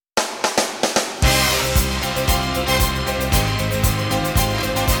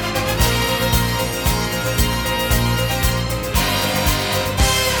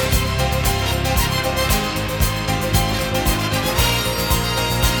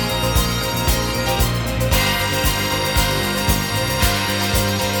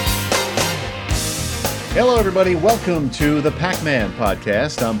Hello, everybody. Welcome to the Pac-Man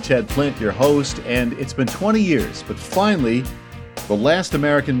podcast. I'm Ted Flint, your host, and it's been 20 years, but finally, the last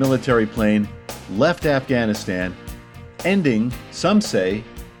American military plane left Afghanistan, ending, some say,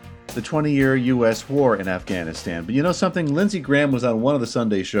 the 20-year U.S. war in Afghanistan. But you know something? Lindsey Graham was on one of the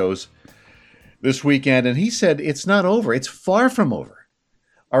Sunday shows this weekend, and he said it's not over. It's far from over.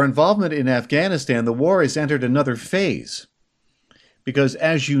 Our involvement in Afghanistan, the war has entered another phase. Because,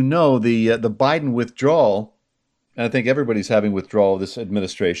 as you know, the Biden withdrawal, and I think everybody's having withdrawal of this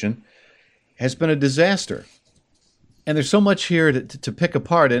administration, has been a disaster. And there's so much here to pick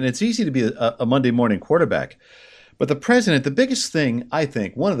apart, and it's easy to be a Monday morning quarterback. But the president, the biggest thing, I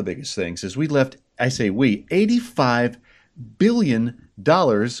think, one of the biggest things, is we left, I say we, $85 billion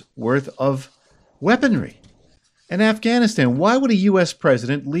worth of weaponry in Afghanistan. Why would a U.S.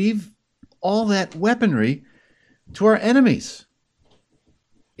 president leave all that weaponry to our enemies?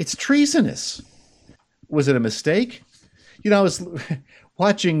 It's treasonous. Was it a mistake? You know, I was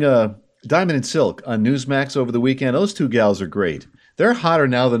watching Diamond and Silk on Newsmax over the weekend. Those two gals are great. They're hotter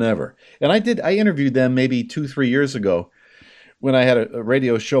now than ever. And I interviewed them maybe 2-3 years ago when I had a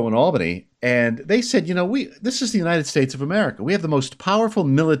radio show in Albany. And they said, you know, this is the United States of America. We have the most powerful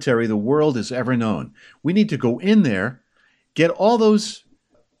military the world has ever known. We need to go in there, get all those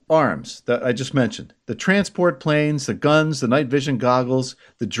arms that I just mentioned, the transport planes, the guns, the night vision goggles,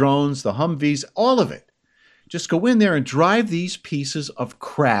 the drones, the Humvees, all of it. Just go in there and drive these pieces of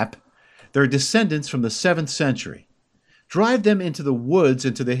crap. They're descendants from the 7th century. Drive them into the woods,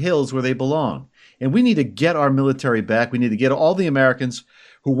 into the hills where they belong. And we need to get our military back. We need to get all the Americans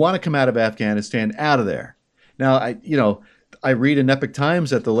who want to come out of Afghanistan out of there. Now, I read in Epoch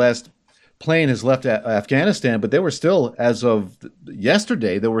Times that the last plane has left Afghanistan, but there were still, as of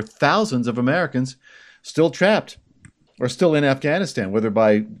yesterday, there were thousands of Americans still trapped or still in Afghanistan, whether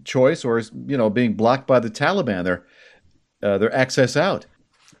by choice or, being blocked by the Taliban, their access out.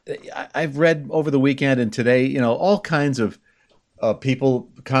 I've read over the weekend and today, all kinds of people,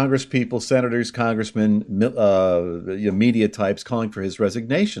 Congress people, senators, congressmen, media types calling for his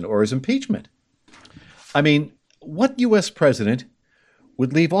resignation or his impeachment. I mean, what U.S. president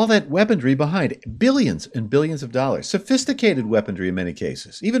would leave all that weaponry behind? Billions and billions of dollars. Sophisticated weaponry in many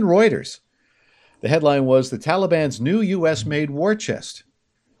cases. Even Reuters. The headline was, the Taliban's new U.S.-made war chest.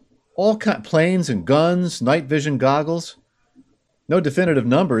 All planes and guns, night vision goggles. No definitive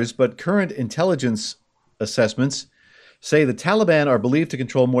numbers, but current intelligence assessments say the Taliban are believed to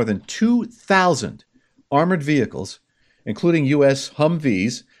control more than 2,000 armored vehicles, including U.S.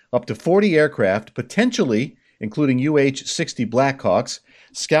 Humvees, up to 40 aircraft, potentially including UH-60 Blackhawks,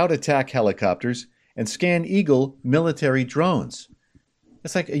 Scout attack helicopters, and Scan Eagle military drones.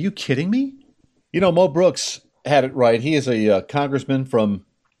 It's like, are you kidding me? Mo Brooks had it right. He is a congressman from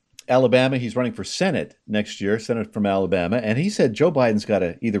Alabama. He's running for Senate next year, Senate from Alabama. And he said Joe Biden's got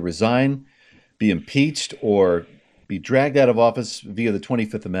to either resign, be impeached, or be dragged out of office via the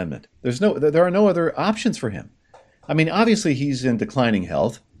 25th Amendment. There are no other options for him. I mean, obviously he's in declining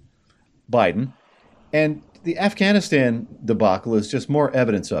health, Biden, and the Afghanistan debacle is just more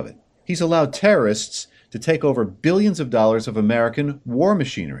evidence of it. He's allowed terrorists to take over billions of dollars of American war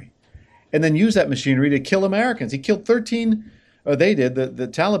machinery and then use that machinery to kill Americans. He killed the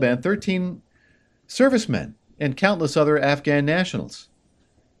Taliban, 13 servicemen and countless other Afghan nationals.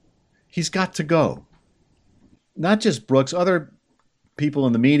 He's got to go. Not just Brooks, other people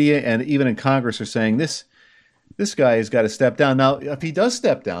in the media and even in Congress are saying this guy has got to step down. Now, if he does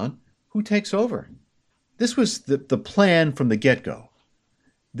step down, who takes over? This was the plan from the get-go.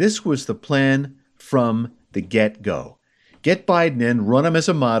 This was the plan from the get-go. Get Biden in, run him as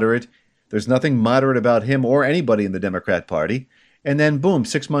a moderate. There's nothing moderate about him or anybody in the Democrat Party. And then, boom,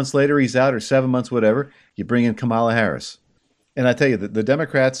 6 months later, he's out, or 7 months, whatever. You bring in Kamala Harris. And I tell you, the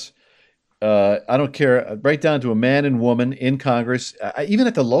Democrats, I don't care, right down to a man and woman in Congress, even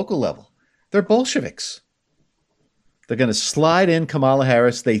at the local level, they're Bolsheviks. They're going to slide in Kamala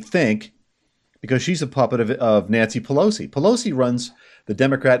Harris, they think, because she's a puppet of Nancy Pelosi. Pelosi runs the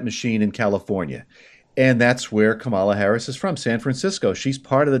Democrat machine in California, and that's where Kamala Harris is from, San Francisco. She's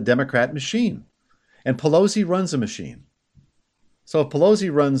part of the Democrat machine, and Pelosi runs a machine. So if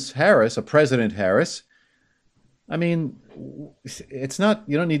Pelosi runs Harris, a President Harris, I mean, it's not,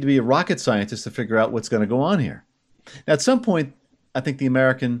 you don't need to be a rocket scientist to figure out what's going to go on here. Now, at some point, I think the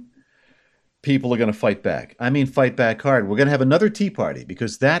American people are going to fight back. I mean, fight back hard. We're going to have another Tea Party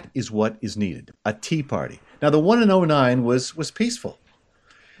because that is what is needed, a Tea Party. Now, the one in '09 was peaceful.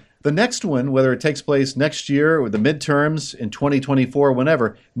 The next one, whether it takes place next year or the midterms in 2024,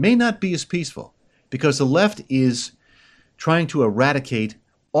 whenever, may not be as peaceful because the left is trying to eradicate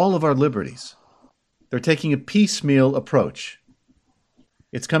all of our liberties. They're taking a piecemeal approach.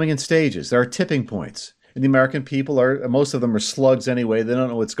 It's coming in stages. There are tipping points. And the American people most of them are slugs anyway. They don't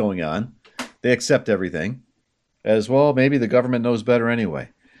know what's going on. They accept everything as well. Maybe the government knows better anyway.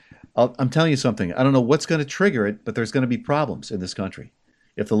 I'm telling you something. I don't know what's going to trigger it, but there's going to be problems in this country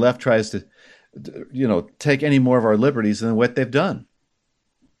if the left tries to, take any more of our liberties than what they've done.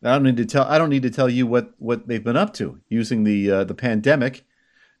 I don't need to tell you what they've been up to, using the pandemic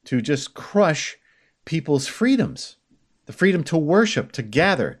to just crush people's freedoms, the freedom to worship, to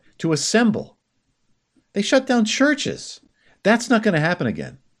gather, to assemble. They shut down churches. That's not going to happen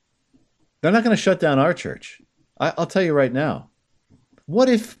again. They're not going to shut down our church. I'll tell you right now. What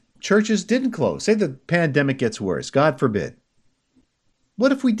if churches didn't close? Say the pandemic gets worse, God forbid.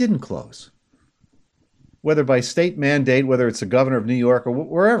 What if we didn't close? Whether by state mandate, whether it's the governor of New York or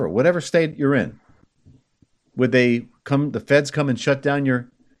wherever, whatever state you're in, would the feds come and shut down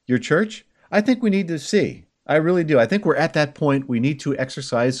your church? I think we need to see. I really do. I think we're at that point. We need to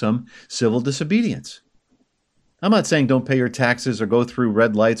exercise some civil disobedience. I'm not saying don't pay your taxes or go through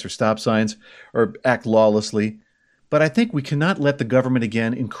red lights or stop signs or act lawlessly, but I think we cannot let the government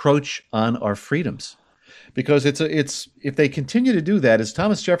again encroach on our freedoms, because it's if they continue to do that, as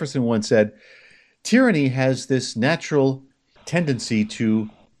Thomas Jefferson once said, tyranny has this natural tendency to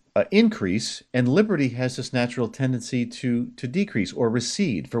increase, and liberty has this natural tendency to decrease or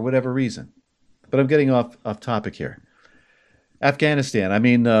recede for whatever reason. But I'm getting off topic here. Afghanistan. I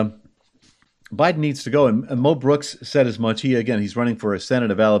mean, Biden needs to go, and Mo Brooks said as much. He's running for a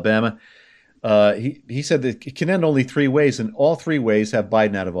Senate of Alabama. He said that it can end only three ways, and all three ways have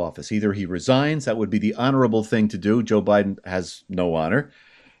Biden out of office. Either he resigns, that would be the honorable thing to do. Joe Biden has no honor,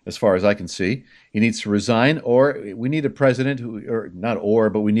 as far as I can see. He needs to resign, or we need a president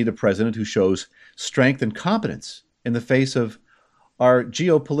we need a president who shows strength and competence in the face of our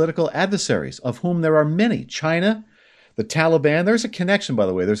geopolitical adversaries, of whom there are many. China, the Taliban. There's a connection, by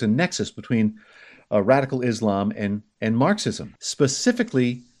the way. There's a nexus between radical Islam and Marxism,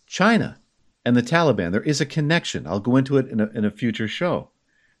 specifically China and the Taliban. There is a connection. I'll go into it in a future show.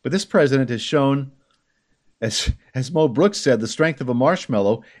 But this president has shown, as Mo Brooks said, the strength of a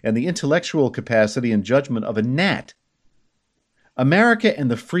marshmallow and the intellectual capacity and judgment of a gnat. America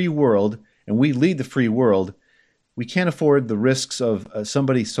and the free world, and we lead the free world, we can't afford the risks of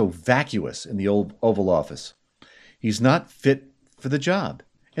somebody so vacuous in the Oval Office. He's not fit for the job.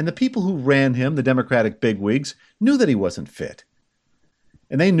 And the people who ran him, the Democratic bigwigs, knew that he wasn't fit.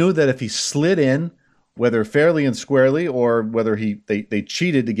 And they knew that if he slid in, whether fairly and squarely or whether they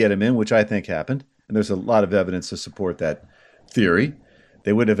cheated to get him in, which I think happened, and there's a lot of evidence to support that theory,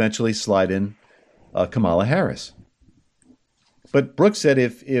 they would eventually slide in Kamala Harris. But Brooks said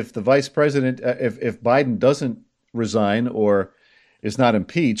if the vice president, if Biden doesn't resign or is not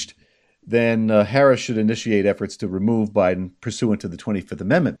impeached, then Harris should initiate efforts to remove Biden pursuant to the 25th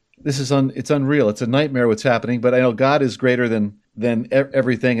Amendment. This is it's unreal. It's a nightmare what's happening, but I know God is greater than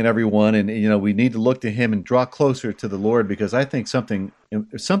everything and everyone, and we need to look to him and draw closer to the Lord, because I think something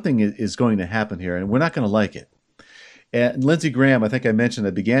is going to happen here, and we're not going to like it. And Lindsey Graham, I think I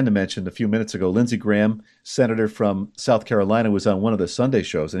began to mention a few minutes ago, Lindsey Graham, senator from South Carolina, was on one of the Sunday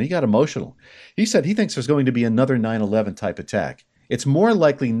shows, and he got emotional. He said he thinks there's going to be another 9/11 type attack. It's more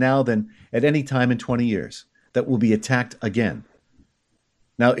likely now than at any time in 20 years that we'll be attacked again.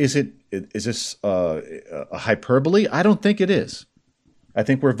 Now, is this a hyperbole? I don't think it is. I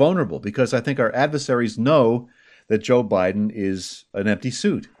think we're vulnerable because I think our adversaries know that Joe Biden is an empty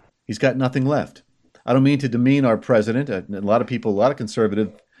suit. He's got nothing left. I don't mean to demean our president. A lot of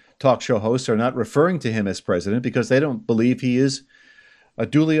conservative talk show hosts are not referring to him as president because they don't believe he is a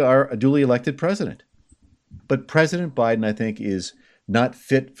duly elected president. But President Biden, I think, is not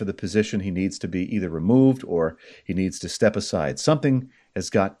fit for the position. He needs to be either removed or he needs to step aside. Something has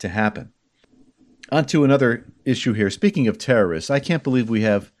got to happen. On to another issue here. Speaking of terrorists, I can't believe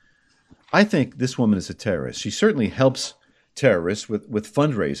I think this woman is a terrorist. She certainly helps terrorists with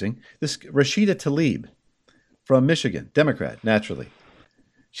fundraising. This Rashida Tlaib from Michigan, Democrat, naturally.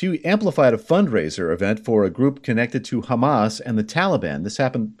 She amplified a fundraiser event for a group connected to Hamas and the Taliban. This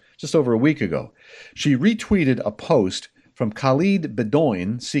happened just over a week ago. She retweeted a post from Khalid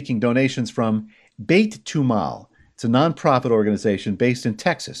Bedoin seeking donations from Beit Tumal. It's a nonprofit organization based in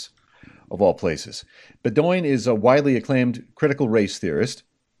Texas, of all places. Bedoin is a widely acclaimed critical race theorist,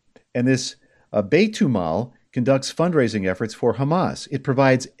 and this Beit Tumal conducts fundraising efforts for Hamas. It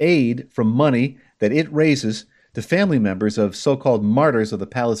provides aid from money that it raises to family members of so-called martyrs of the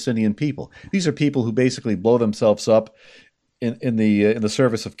Palestinian people. These are people who basically blow themselves up in the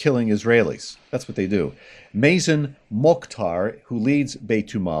service of killing Israelis. That's what they do. Mazen Mokhtar, who leads Beit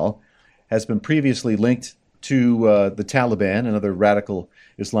Tumal, has been previously linked to the Taliban and other radical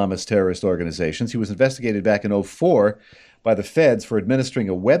Islamist terrorist organizations. He was investigated back in 2004 by the feds for administering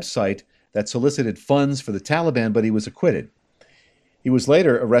a website that solicited funds for the Taliban, but he was acquitted. He was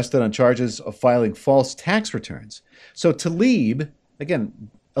later arrested on charges of filing false tax returns. So Tlaib, again,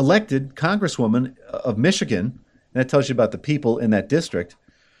 elected Congresswoman of Michigan, and that tells you about the people in that district.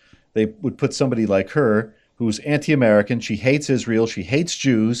 They would put somebody like her, who's anti-American, she hates Israel, she hates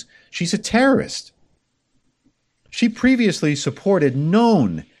Jews, she's a terrorist. She previously supported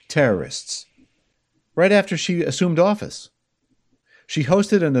known terrorists right after she assumed office. She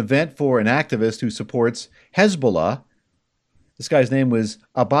hosted an event for an activist who supports Hezbollah. This guy's name was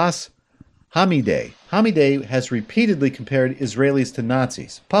Abbas Hamideh. Hamideh has repeatedly compared Israelis to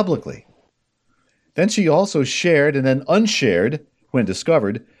Nazis, publicly. Then she also shared and then unshared, when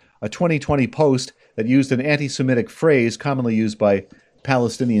discovered, a 2020 post that used an anti-Semitic phrase commonly used by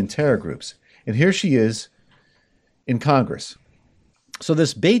Palestinian terror groups. And here she is in Congress. So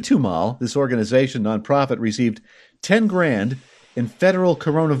this Beit-Mal, this organization, nonprofit, received 10 grand in federal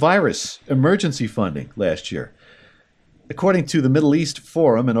coronavirus emergency funding last year. According to the Middle East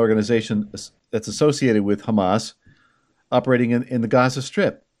Forum, an organization that's associated with Hamas, operating in the Gaza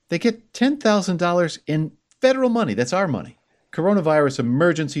Strip, they get $10,000 in federal money. That's our money. Coronavirus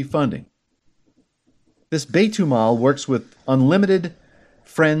emergency funding. This Beit-Mal works with Unlimited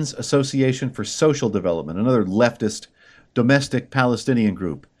Friends Association for Social Development, another leftist domestic Palestinian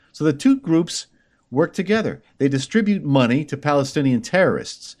group. So the two groups work together. They distribute money to Palestinian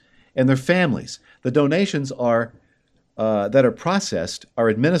terrorists and their families. The donations are that are processed are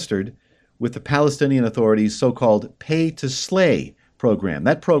administered with the Palestinian Authority's so-called pay-to-slay program.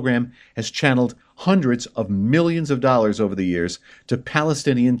 That program has channeled hundreds of millions of dollars over the years to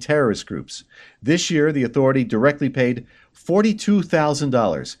Palestinian terrorist groups. This year, the authority directly paid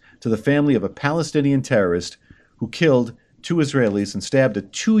 $42,000 to the family of a Palestinian terrorist who killed 2 Israelis and stabbed a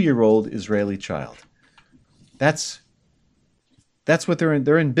 2-year-old Israeli child. That's what they're in.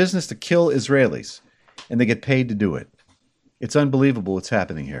 They're in business to kill Israelis, and they get paid to do it. It's unbelievable what's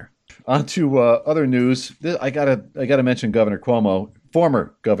happening here. On to other news. I gotta mention Governor Cuomo,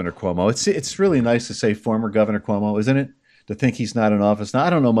 former Governor Cuomo. It's really nice to say former Governor Cuomo, isn't it? To think he's not in office now. I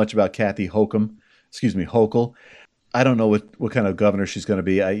don't know much about Kathy Hochul. I don't know what kind of governor she's going to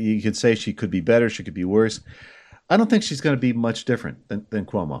be. You could say she could be better, she could be worse. I don't think she's going to be much different than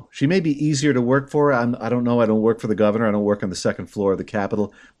Cuomo. She may be easier to work for. I don't know. I don't work for the governor. I don't work on the second floor of the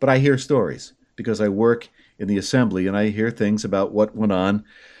Capitol. But I hear stories because I work in the assembly and I hear things about what went on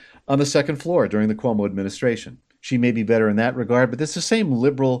the second floor during the Cuomo administration. She may be better in that regard, but it's the same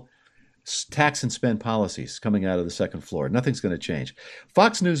liberal tax and spend policies coming out of the second floor. Nothing's going to change.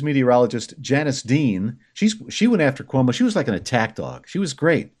 Fox News meteorologist Janice Dean, she went after Cuomo. She was like an attack dog. She was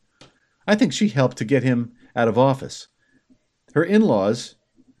great. I think she helped to get him out of office. Her in-laws,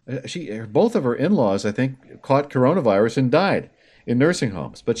 both of her in-laws, I think, caught coronavirus and died in nursing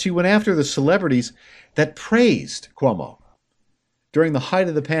homes. But she went after the celebrities that praised Cuomo during the height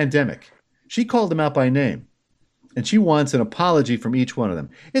of the pandemic. She called them out by name, and she wants an apology from each one of them.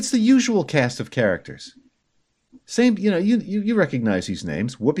 It's the usual cast of characters. Same, you recognize these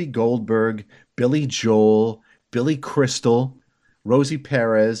names: Whoopi Goldberg, Billy Joel, Billy Crystal, Rosie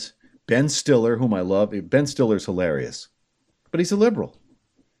Perez, Ben Stiller, whom I love. Ben Stiller's hilarious, but he's a liberal.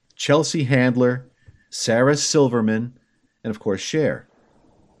 Chelsea Handler, Sarah Silverman, and of course Cher,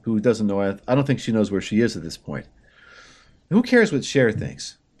 who doesn't know. I don't think she knows where she is at this point. Who cares what Cher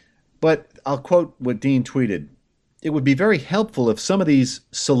thinks? But I'll quote what Dean tweeted. It would be very helpful if some of these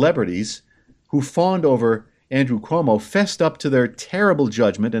celebrities who fawned over Andrew Cuomo fessed up to their terrible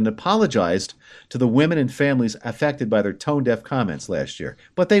judgment and apologized to the women and families affected by their tone-deaf comments last year.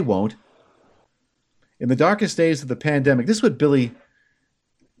 But they won't. In the darkest days of the pandemic, this is what Billy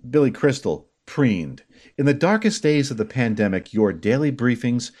Crystal preened. In the darkest days of the pandemic, your daily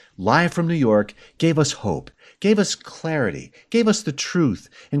briefings, live from New York, gave us hope, gave us clarity, gave us the truth,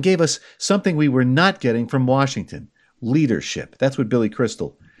 and gave us something we were not getting from Washington: leadership. That's what Billy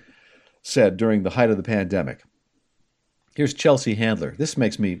Crystal said during the height of the pandemic. Here's Chelsea Handler. This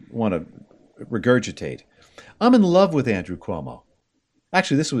makes me want to regurgitate. I'm in love with Andrew Cuomo.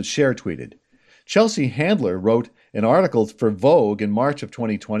 Actually, this is what Cher tweeted. Chelsea Handler wrote an article for Vogue in March of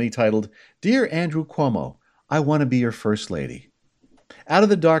 2020 titled, "Dear Andrew Cuomo, I want to be your first lady. Out of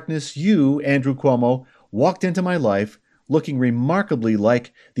the darkness, you, Andrew Cuomo, walked into my life looking remarkably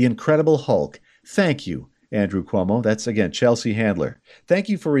like the Incredible Hulk. Thank you, Andrew Cuomo." That's, again, Chelsea Handler. Thank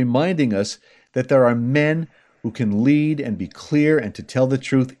you for reminding us that there are men who can lead and be clear and to tell the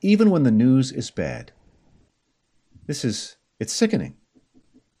truth even when the news is bad. It's sickening.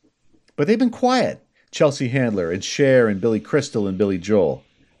 But they've been quiet, Chelsea Handler and Cher and Billy Crystal and Billy Joel,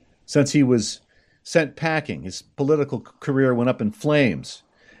 since he was sent packing. His political career went up in flames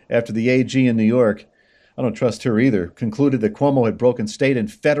after the AG in New York, I don't trust her either, concluded that Cuomo had broken state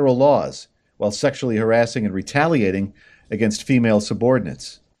and federal laws while sexually harassing and retaliating against female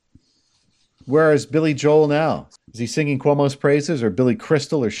subordinates. Where is Billy Joel now? Is he singing Cuomo's praises, or Billy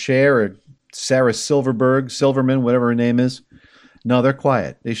Crystal, or Cher, or Sarah Silverman, whatever her name is? No, they're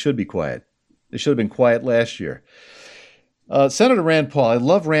quiet. They should be quiet. They should have been quiet last year. Senator Rand Paul, I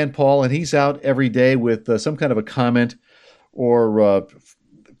love Rand Paul, and he's out every day with some kind of a comment or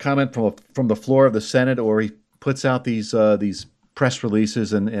comment from the floor of the Senate, or he puts out these press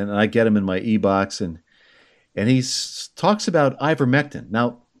releases, and I get them in my e-box, and he talks about ivermectin.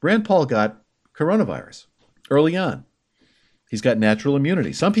 Now, Rand Paul got coronavirus early on. He's got natural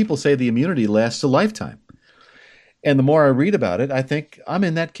immunity. Some people say the immunity lasts a lifetime. And the more I read about it, I think I'm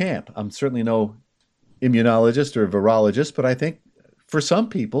in that camp. I'm certainly no immunologist or virologist, but I think for some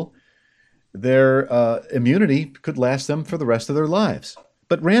people, their immunity could last them for the rest of their lives.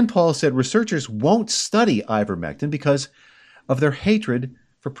 But Rand Paul said researchers won't study ivermectin because of their hatred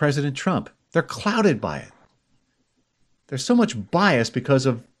for President Trump. They're clouded by it. There's so much bias because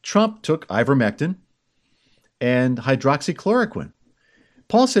of Trump took ivermectin and hydroxychloroquine.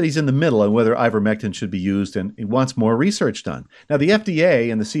 Paul said he's in the middle on whether ivermectin should be used, and he wants more research done. Now, the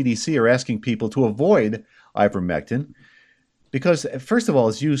FDA and the CDC are asking people to avoid ivermectin because, first of all,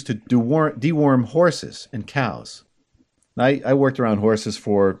 it's used to deworm horses and cows. Now, I worked around horses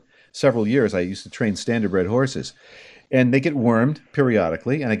for several years. I used to train standardbred horses, and they get wormed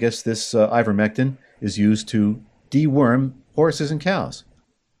periodically, and I guess this ivermectin is used to deworm horses and cows.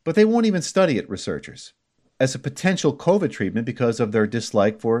 But they won't even study it, researchers, as a potential COVID treatment because of their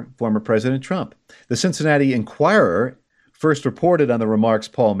dislike for former President Trump. The Cincinnati Enquirer first reported on the remarks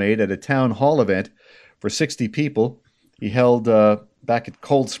Paul made at a town hall event for 60 people he held back at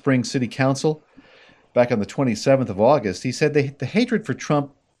Cold Spring City Council back on the 27th of August. He said the hatred for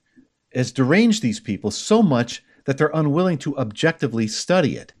Trump has deranged these people so much that they're unwilling to objectively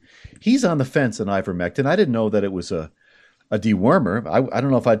study it. He's on the fence on ivermectin. I didn't know that it was a dewormer. I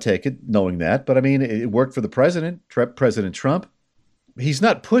don't know if I'd take it knowing that, but I mean, it worked for the president, President Trump. He's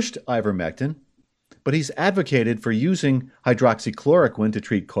not pushed ivermectin, but he's advocated for using hydroxychloroquine to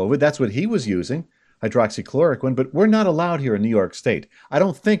treat COVID. That's what he was using, hydroxychloroquine, but we're not allowed here in New York State. I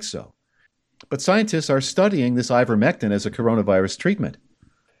don't think so. But scientists are studying this ivermectin as a coronavirus treatment.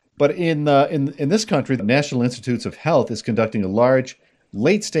 But in this country, the National Institutes of Health is conducting a large,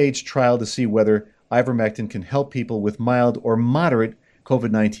 late-stage trial to see whether ivermectin can help people with mild or moderate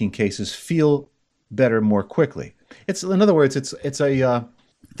COVID-19 cases feel better more quickly. In other words, it's a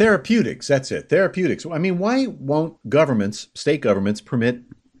therapeutics. That's it, therapeutics. I mean, why won't state governments, permit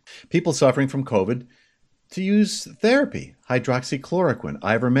people suffering from COVID to use therapy, hydroxychloroquine,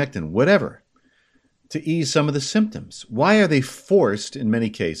 ivermectin, whatever, to ease some of the symptoms? Why are they forced, in many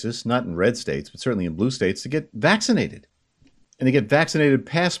cases, not in red states, but certainly in blue states, to get vaccinated? And they get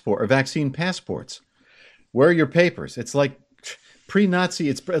vaccine passports. Where are your papers? It's like pre-Nazi,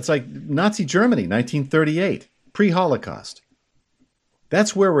 it's like Nazi Germany, 1938, pre-Holocaust.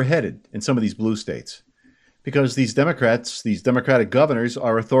 That's where we're headed in some of these blue states. Because these Democratic governors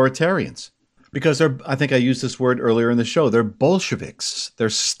are authoritarians. Because I think I used this word earlier in the show, they're Bolsheviks, they're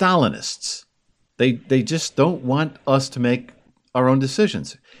Stalinists. They just don't want us to make our own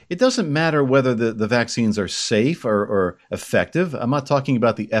decisions. It doesn't matter whether the vaccines are safe or effective. I'm not talking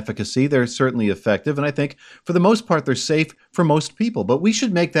about the efficacy. They're certainly effective, and I think for the most part they're safe for most people. But we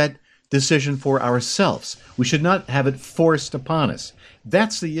should make that decision for ourselves. We should not have it forced upon us.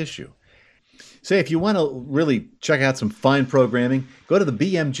 That's the issue. Say, if you want to really check out some fine programming, go to the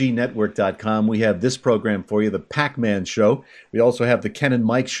BMGnetwork.com. We have this program for you, the Pac-Man Show. We also have the Ken and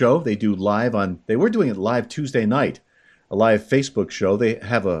Mike Show. They were doing it live Tuesday night, a live Facebook show. They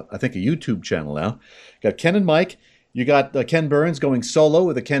have I think a YouTube channel now. Got Ken and Mike. You got Ken Burns going solo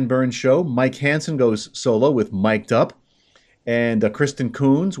with the Ken Burns Show. Mike Hansen goes solo with Mic'd Up. And Kristen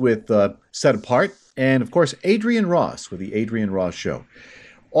Coons with Set Apart. And, of course, Adrian Ross with the Adrian Ross Show.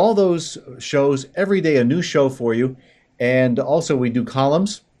 All those shows, every day a new show for you. And also we do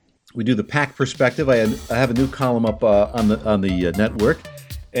columns. We do the PAC Perspective. I have a new column up on the network.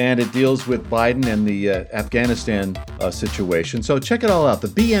 And it deals with Biden and the Afghanistan situation. So check it all out, the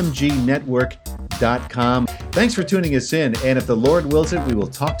BMGnetwork.com. Thanks for tuning us in. And if the Lord wills it, we will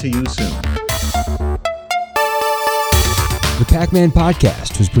talk to you soon. The Pac-Man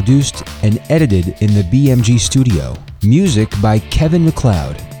Podcast was produced and edited in the BMG studio. Music by Kevin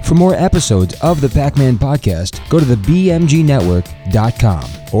MacLeod. For more episodes of the Pac-Man Podcast, go to the BMGnetwork.com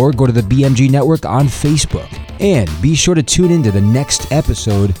or go to the BMG Network on Facebook. And be sure to tune in to the next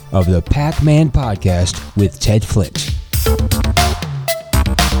episode of the Pac-Man Podcast with Ted Flint.